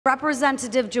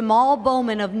Representative Jamaal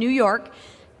Bowman of New York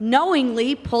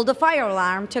knowingly pulled a fire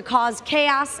alarm to cause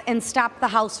chaos and stop the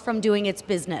House from doing its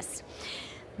business.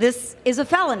 This is a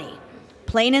felony,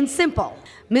 plain and simple.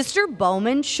 Mr.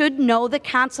 Bowman should know the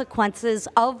consequences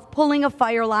of pulling a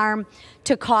fire alarm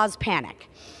to cause panic.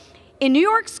 In New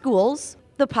York schools,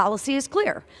 the policy is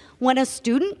clear. When a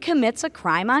student commits a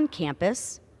crime on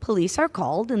campus, police are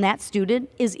called and that student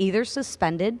is either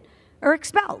suspended or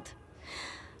expelled.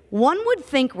 One would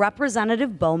think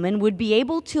Representative Bowman would be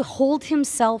able to hold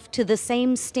himself to the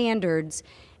same standards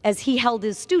as he held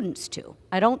his students to.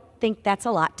 I don't think that's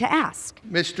a lot to ask.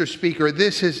 Mr. Speaker,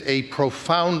 this is a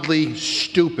profoundly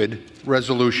stupid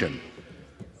resolution.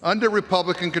 Under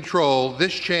Republican control,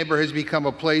 this chamber has become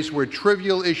a place where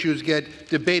trivial issues get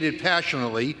debated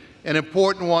passionately and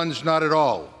important ones not at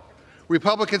all.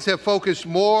 Republicans have focused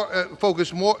more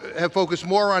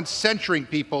on censuring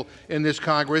people in this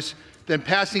Congress than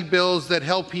passing bills that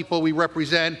help people we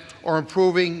represent or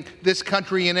improving this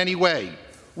country in any way.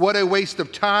 What a waste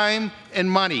of time and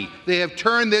money. They have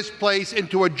turned this place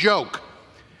into a joke.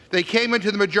 They came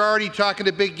into the majority talking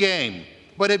a big game,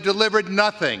 but have delivered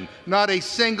nothing, not a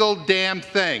single damn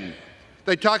thing.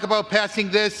 They talk about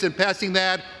passing this and passing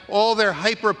that. All their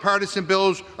hyper-partisan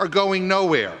bills are going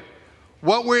nowhere.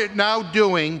 What we're now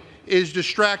doing is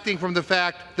distracting from the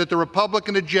fact that the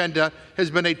Republican agenda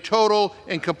has been a total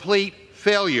and complete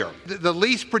failure. The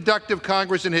least productive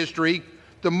Congress in history,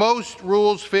 the most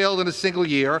rules failed in a single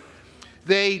year.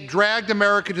 They dragged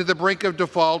America to the brink of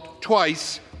default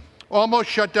twice, almost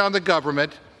shut down the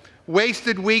government,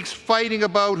 wasted weeks fighting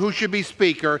about who should be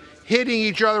Speaker, hitting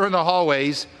each other in the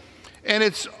hallways, and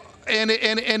it's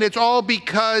all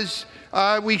because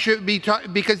we should be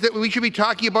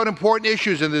talking about important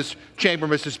issues in this chamber,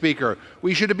 Mr. Speaker.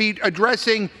 We should be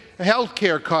addressing health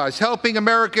care costs, helping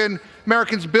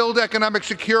Americans build economic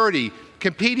security,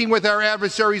 competing with our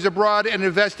adversaries abroad, and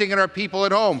investing in our people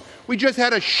at home. We just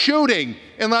had a shooting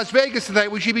in Las Vegas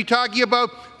tonight. We should be talking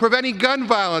about preventing gun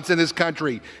violence in this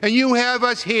country. And you have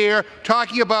us here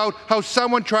talking about how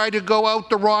someone tried to go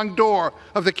out the wrong door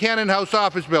of the Cannon House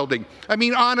office building. I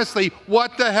mean, honestly,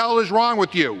 what the hell is wrong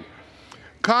with you?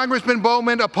 Congressman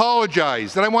Bowman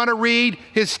apologized, and I want to read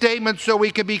his statement so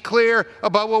we can be clear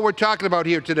about what we're talking about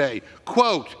here today.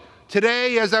 Quote,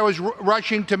 "Today, as I was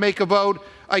rushing to make a vote,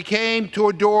 I came to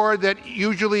a door that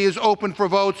usually is open for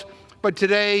votes, but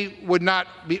today would not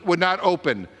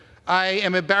open. I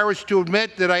am embarrassed to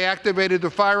admit that I activated the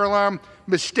fire alarm,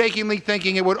 mistakenly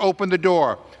thinking it would open the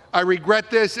door. I regret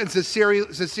this and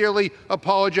sincerely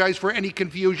apologize for any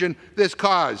confusion this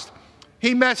caused."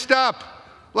 He messed up,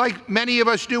 like many of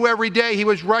us do every day. He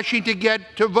was rushing to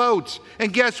get to votes.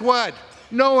 And guess what?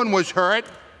 No one was hurt.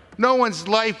 No one's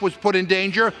life was put in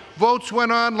danger. Votes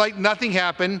went on like nothing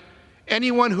happened.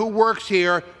 Anyone who works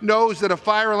here knows that a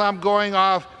fire alarm going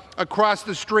off across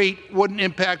the street wouldn't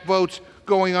impact votes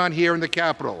going on here in the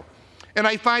Capitol. And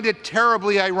I find it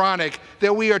terribly ironic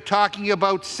that we are talking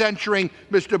about censuring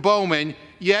Mr. Bowman,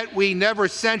 yet we never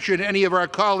censured any of our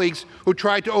colleagues who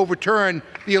tried to overturn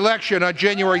the election on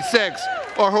January 6th,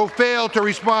 or who failed to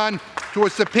respond to a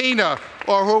subpoena,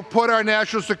 or who put our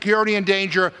national security in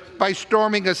danger by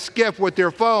storming a SCIF with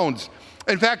their phones.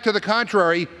 In fact, to the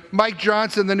contrary, Mike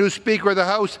Johnson, the new Speaker of the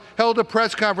House, held a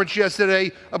press conference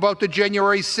yesterday about the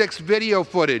January 6th video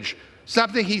footage.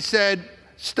 Something he said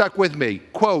stuck with me.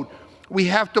 Quote, "We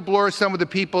have to blur some of the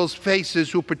people's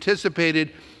faces who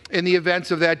participated in the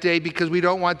events of that day because we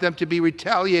don't want them to be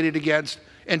retaliated against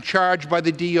and charged by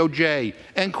the DOJ."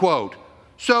 End quote.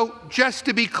 So just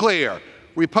to be clear,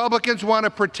 Republicans want to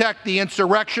protect the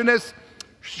insurrectionists,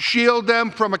 shield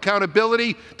them from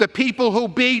accountability, the people who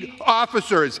beat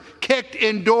officers, kicked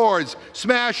in doors,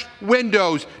 smashed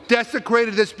windows,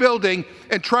 desecrated this building,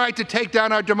 and tried to take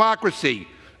down our democracy.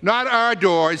 Not our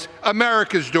doors,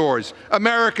 America's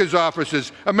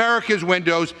offices, America's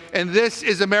windows, and this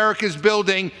is America's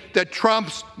building that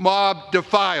Trump's mob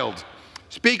defiled.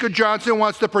 Speaker Johnson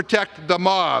wants to protect the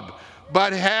mob,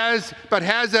 but has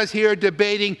us here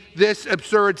debating this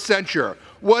absurd censure.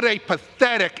 What a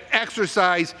pathetic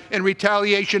exercise in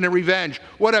retaliation and revenge.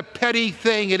 What a petty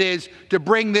thing it is to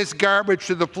bring this garbage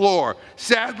to the floor.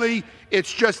 Sadly,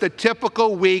 it's just a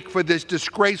typical week for this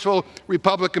disgraceful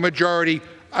Republican majority.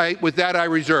 With that, I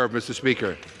reserve, Mr.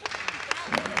 Speaker.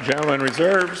 Gentleman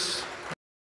reserves.